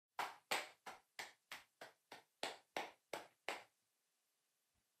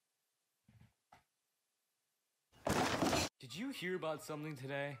you hear about something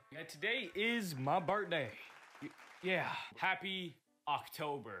today? Yeah, today is my birthday. Yeah, happy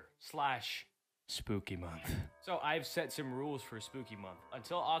October / spooky month. So I've set some rules for spooky month.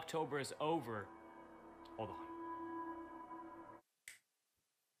 Until October is over, hold on.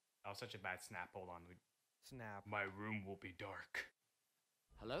 That was such a bad snap, hold on. Snap. My room will be dark.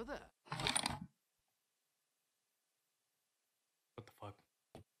 Hello there. What the fuck?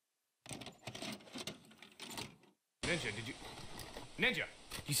 Ninja, did you... Ninja!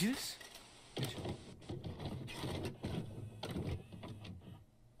 You see this? Ninja.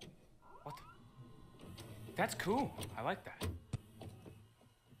 What the... That's cool. I like that.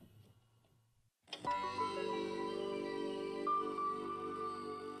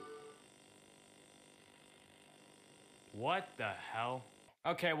 What the hell?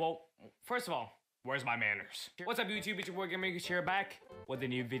 Okay, well, first of all, where's my manners? What's up, YouTube? It's your boy Gamer here back with a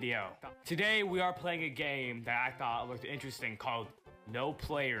new video. Today we are playing a game that I thought looked interesting called No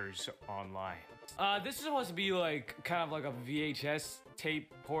Players Online. This is supposed to be like kind of like a VHS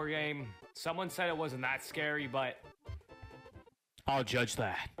tape horror game. Someone said it wasn't that scary, but I'll judge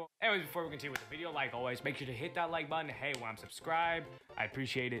that. Anyways, before we continue with the video, like always, make sure to hit that like button. Hey, when I'm subscribed, I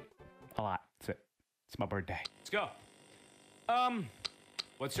appreciate it a lot. That's it. It's my birthday. Let's go.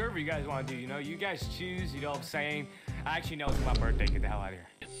 What server you guys want to do? You know, you guys choose, you know what I'm saying? I actually know it's my birthday. Get the hell out of here.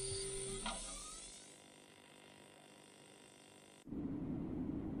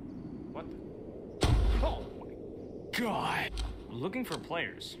 What the? Oh my god. Looking for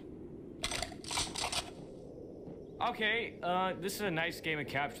players. Okay, this is a nice game of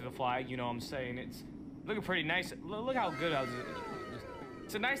capture the flag, you know what I'm saying? It's looking pretty nice. Look how good I was.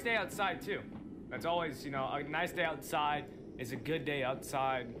 It's a nice day outside too. That's always, you know, a nice day outside. It's a good day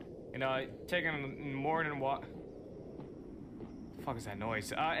outside. You know, taking a morning walk. The fuck is that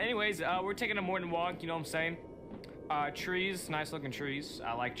noise? Anyways, we're taking a morning walk, you know what I'm saying? Trees, nice looking trees.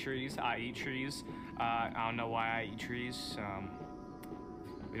 I like trees. I eat trees. I don't know why I eat trees.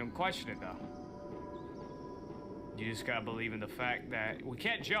 We don't question it though. You just gotta believe in the fact that we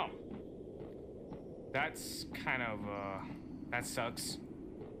can't jump. That's kind of, that sucks.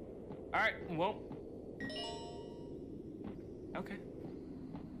 Alright, well. Okay.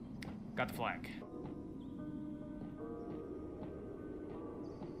 Got the flag.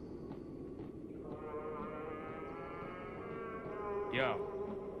 Yo.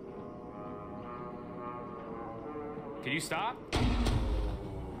 Can you stop?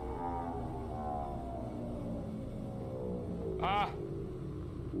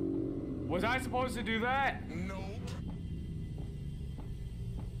 Was I supposed to do that? No.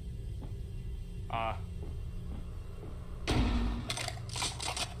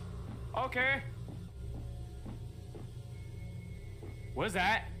 Okay. What is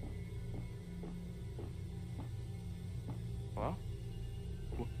that? Well?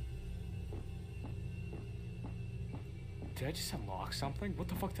 Did I just unlock something? What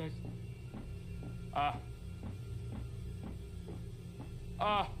the fuck did I...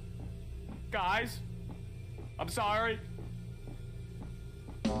 Guys? I'm sorry.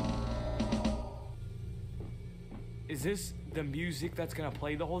 Is this the music that's gonna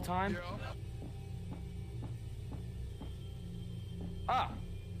play the whole time? Yeah.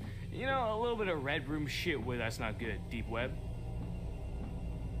 You know, a little bit of Red Room shit with that's not good, Deep Web.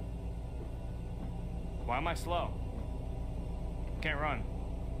 Why am I slow? Can't run.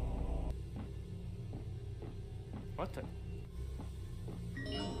 What the?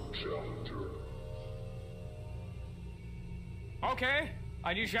 Challenger. Okay,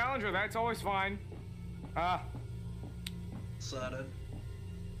 I do Challenger, that's always fine. Excited.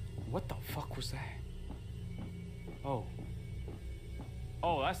 What the fuck was that? Oh.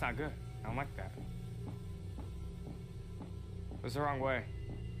 Oh, that's not good. I don't like that. That's the wrong way.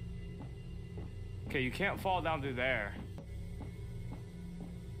 Okay, you can't fall down through there.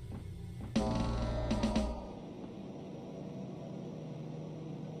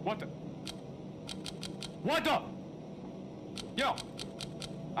 What the? What the? Yo.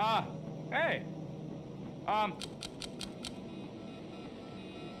 Hey.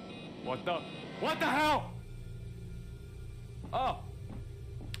 What the hell? Oh.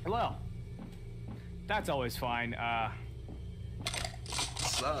 Well. That's always fine.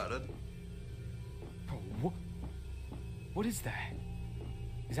 Excited. Bro, what is that?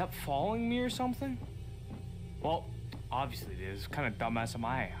 Is that following me or something? Well, obviously it is. Kind of dumbass am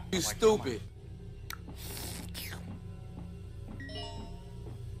I? You like, stupid.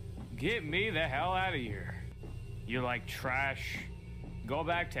 Get me the hell out of here. You're like trash. Go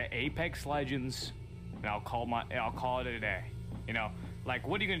back to Apex Legends, and I'll call it a day. You know, like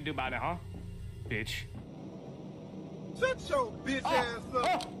what are you gonna do about it, huh, bitch? Shut your bitch ass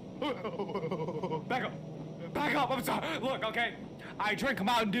up. Oh. Back up. Back up. I'm sorry. Look, okay. I drink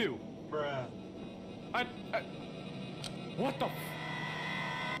Mountain Dew. Bruh. What the?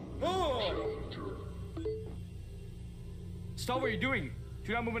 Oh. Stop what you're doing.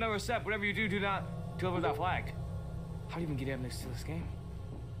 Do not move another step. Whatever you do, do not deliver that flag. How do you even get in to this game?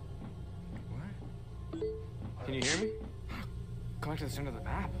 What? Can you hear me? Going to the center of the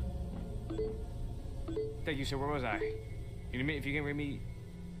map. Thank you, sir. Where was I? If you can read me,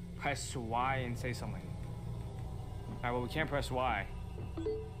 press Y and say something. Alright, well, we can't press Y.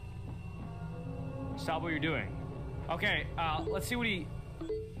 Stop what you're doing. Okay, let's see what he...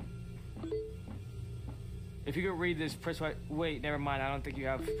 If you can read this, press Y. Wait, never mind. I don't think you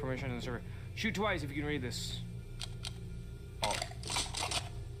have permission on the server. Shoot twice if you can read this. Oh.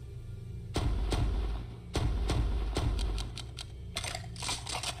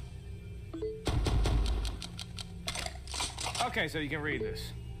 Okay, so you can read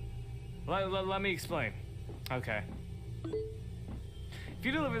this. Let me explain. Okay. If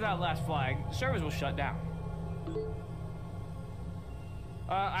you deliver that last flag, the servers will shut down.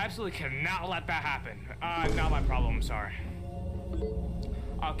 I absolutely cannot let that happen. Not my problem, I'm sorry.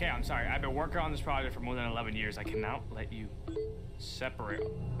 Okay, I'm sorry. I've been working on this project for more than 11 years. I cannot let you separate.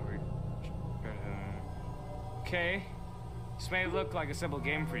 Okay. This may look like a simple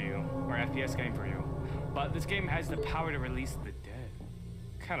game for you, or FPS game for you, but this game has the power to release the dead.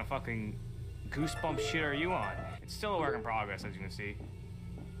 What kind of fucking goosebump shit are you on? It's still a work in progress, as you can see.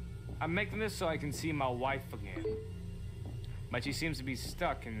 I'm making this so I can see my wife again, but she seems to be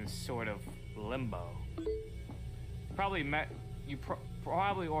stuck in this sort of limbo. You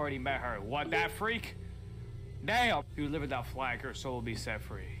probably already met her. What, that freak? Damn! If you deliver that flag, her soul will be set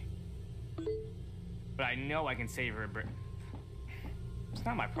free. But I know I can save her, but it's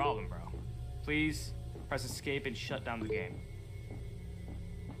not my problem, bro. Please press escape and shut down the game.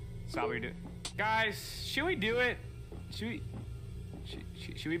 Stop what you're doing. Guys, should we do it? Should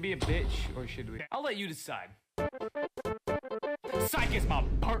we be a bitch, or should we? I'll let you decide. Psych, it's my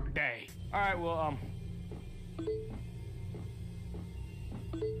birthday. All right, well,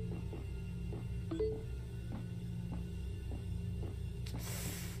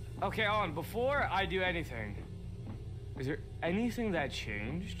 okay, before I do anything, is there anything that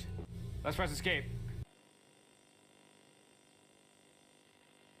changed? Let's press escape.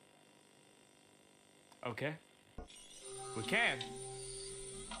 Okay. We can.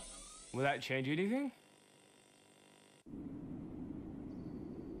 Will that change anything?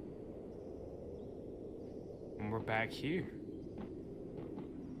 And we're back here.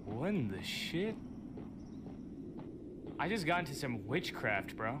 What in the shit? I just got into some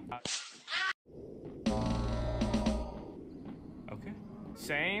witchcraft, bro. Okay.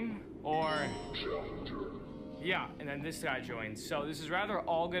 Same or... Yeah, and then this guy joins. So this is rather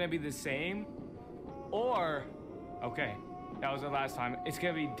all gonna be the same or... Okay, that was the last time. It's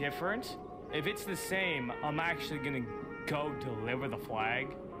gonna be different. If it's the same, I'm actually gonna go deliver the flag.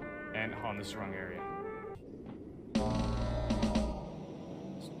 And hold on, this is the wrong area.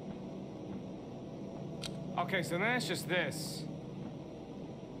 Okay, so then it's just this.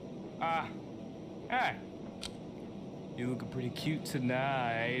 Hey. You looking pretty cute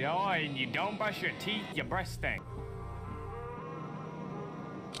tonight. Oh, and you don't brush your teeth, your breath stink.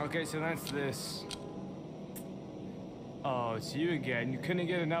 Okay, so that's this. Oh, it's you again. You couldn't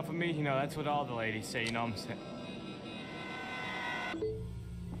get enough of me? You know, that's what all the ladies say, you know what I'm saying?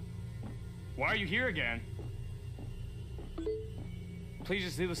 Why are you here again? Please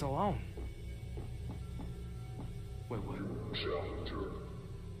just leave us alone. Wait, what?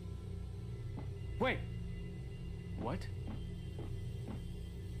 Wait. What?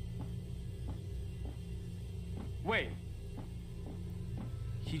 Wait.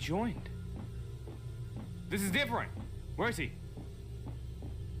 He joined. This is different. Where is he?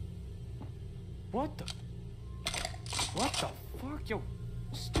 What the? What the fuck? Yo,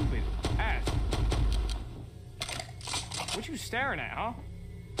 stupid ass. What you staring at, huh?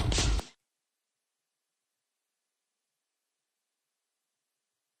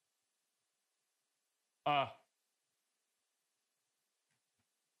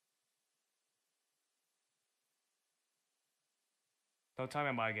 Don't tell me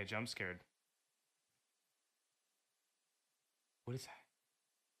I'm about to get jump scared. What is that?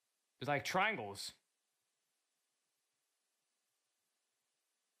 There's like triangles.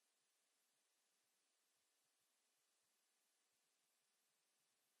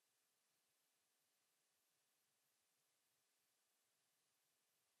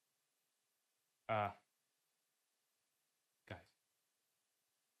 Guys.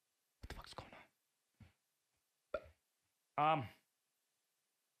 What the fuck's going on?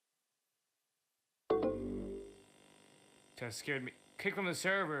 Just scared me. Kick from the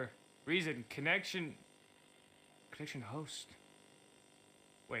server. Reason, connection host.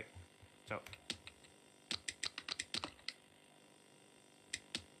 Wait, so.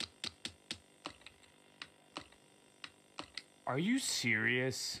 Are you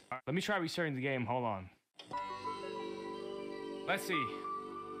serious? Let me try restarting the game, hold on. Let's see.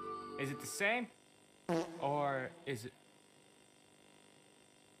 Is it the same? Or is it?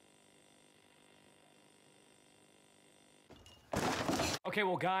 Okay,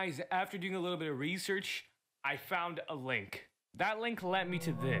 well guys, after doing a little bit of research, I found a link. That link led me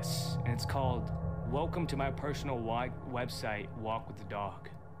to this, and it's called Welcome to my personal website, Walk with the Dog.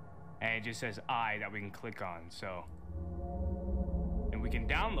 And it just says I that we can click on, so. And we can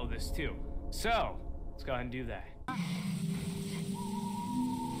download this too. So, let's go ahead and do that.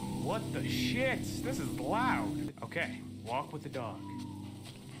 What the shit? This is loud. Okay, walk with the dog.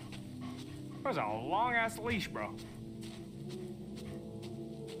 That was a long ass leash, bro.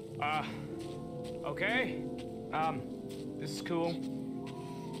 Okay. This is cool.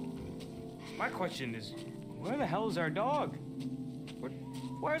 My question is, where the hell is our dog?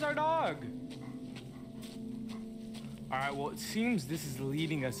 Where's our dog? Alright, well, it seems this is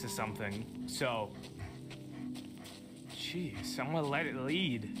leading us to something. So, jeez, I'm gonna let it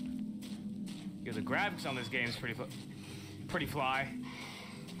lead. Yo, the graphics on this game is pretty fly.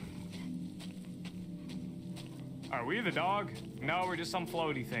 Are we the dog? No, we're just some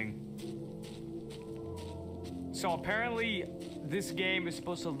floaty thing. So apparently, this game is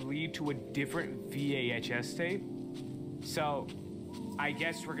supposed to lead to a different VHS tape. So, I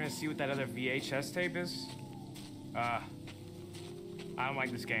guess we're gonna see what that other VHS tape is. I don't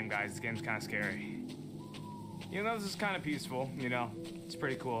like this game, guys. This game's kind of scary. You know, this is kind of peaceful, you know? It's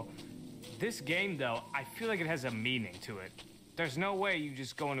pretty cool. This game, though, I feel like it has a meaning to it. There's no way you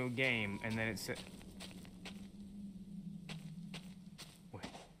just go into a game and then it's... Wait.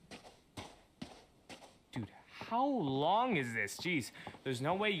 Dude, how long is this? Jeez. There's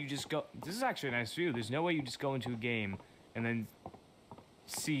no way you just go... This is actually a nice view. There's no way you just go into a game and then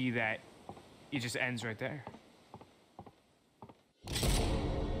see that it just ends right there.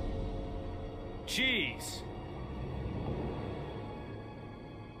 Jeez.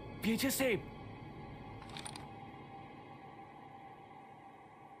 VHS tape.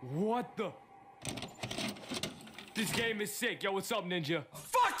 What the? This game is sick. Yo, what's up, Ninja?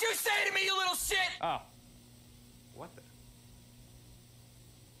 Fuck you say to me, you little shit! Oh. What the?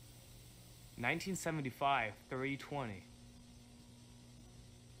 1975, 320.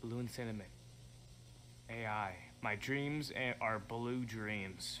 Blue and Cinnamon. AI. My dreams are blue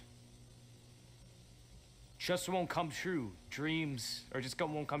dreams. Just won't come true. Dreams, or just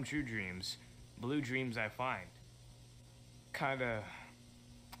won't come true dreams. Blue dreams I find. Kinda.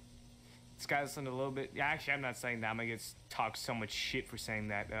 This guy's listened a little bit. Yeah, actually, I'm not saying that. I'm gonna get talked so much shit for saying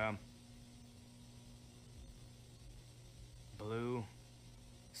that. Blue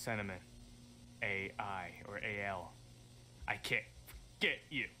Sentiment. AI or AL. I can't forget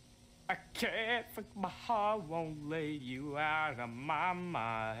you. I can't forget, my heart won't lay you out of my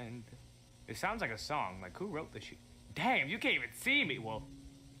mind. It sounds like a song. Like, who wrote this shit? Damn, you can't even see me. Well,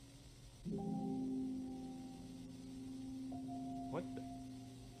 what the?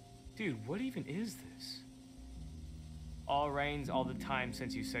 Dude, what even is this? All rains all the time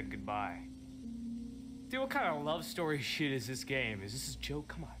since you said goodbye. Dude, what kind of love story shit is this game? Is this a joke?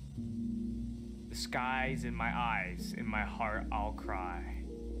 Come on. The sky's in my eyes, in my heart I'll cry.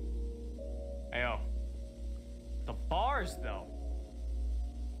 Ayo. The bars, though.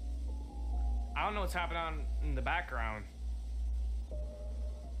 I don't know what's happening on in the background.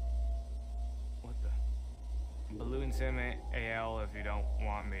 What the? Balloon Sim AL if you don't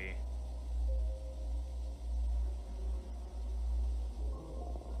want me.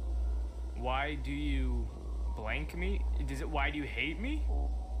 Why do you blank me? Is it why do you hate me?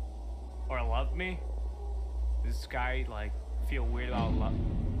 Or love me? Does this guy like feel weird about love?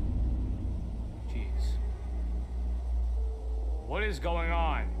 Jeez. What is going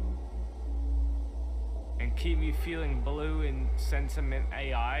on? And keep me feeling blue and sentiment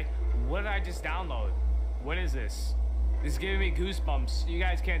AI. What did I just download? What is this? This is giving me goosebumps. You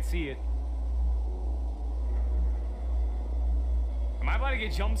guys can't see it. Am I about to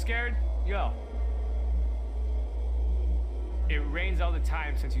get jump scared? Yo. It rains all the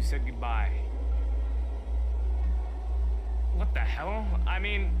time since you said goodbye. What the hell? I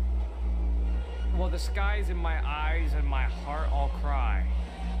mean, well, the sky's in my eyes and my heart all cry.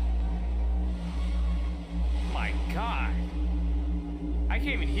 My God. I can't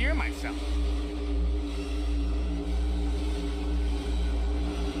even hear myself.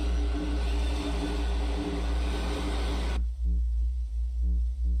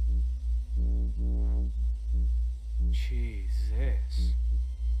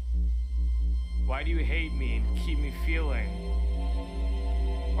 Why do you hate me and keep me feeling?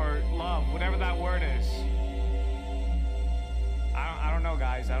 Or love, whatever that word is. I don't know,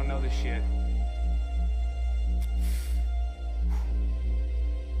 guys. I don't know this shit.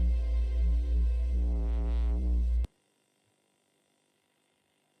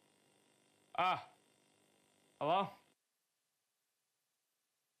 Hello?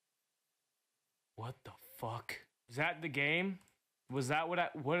 What the fuck? Is that the game? Was that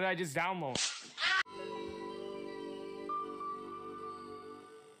what did I just download?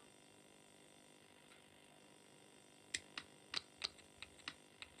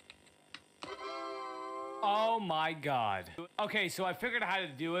 Oh my god. Okay, so I figured out how to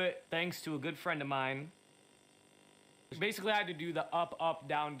do it thanks to a good friend of mine. Basically, I had to do the up, up,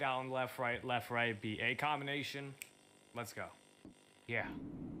 down, down, left, right, B, A combination. Let's go. Yeah.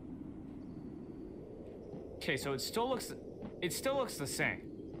 Okay, so it still looks the same,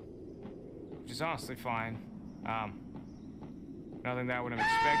 which is honestly fine. Nothing that I would have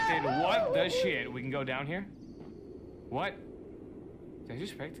expected. What the shit? We can go down here? What? Did I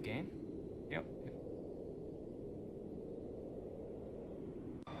just break the game? Yep.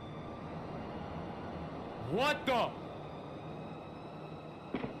 What the?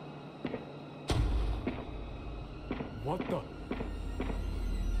 What the?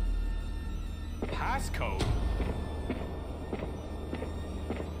 Passcode?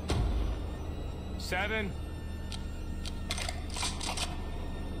 7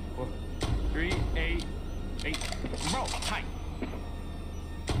 4 3 8 8. Bro, tight.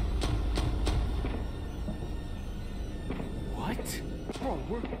 What? Bro,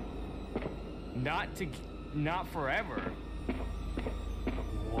 we're not forever.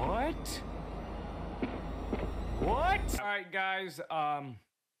 What? What? All right, guys.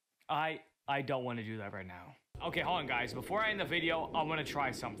 I don't want to do that right now. Okay, hold on, guys. Before I end the video, I want to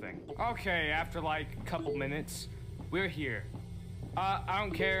try something. Okay, after like a couple minutes, we're here. I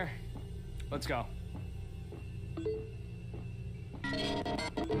don't care. Let's go.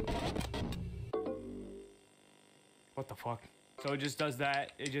 What the fuck? So it just does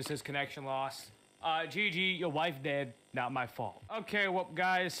that. It just says connection lost. GG, your wife dead. Not my fault. Okay, well,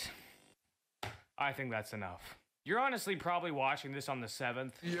 guys, I think that's enough. You're honestly probably watching this on the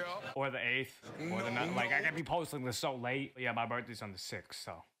 7th, or the 8th, or the 9th. Like, I could be posting this so late. But yeah, my birthday's on the 6th,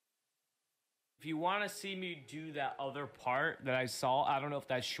 so. If you want to see me do that other part that I saw, I don't know if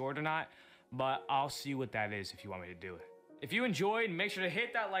that's short or not, but I'll see what that is if you want me to do it. If you enjoyed, make sure to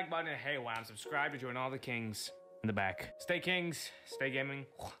hit that like button and hey, wow, and subscribe to join all the kings in the back. Stay kings, stay gaming.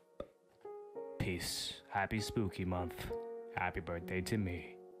 Peace. Happy spooky month. Happy birthday to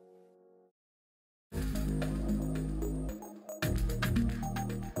me.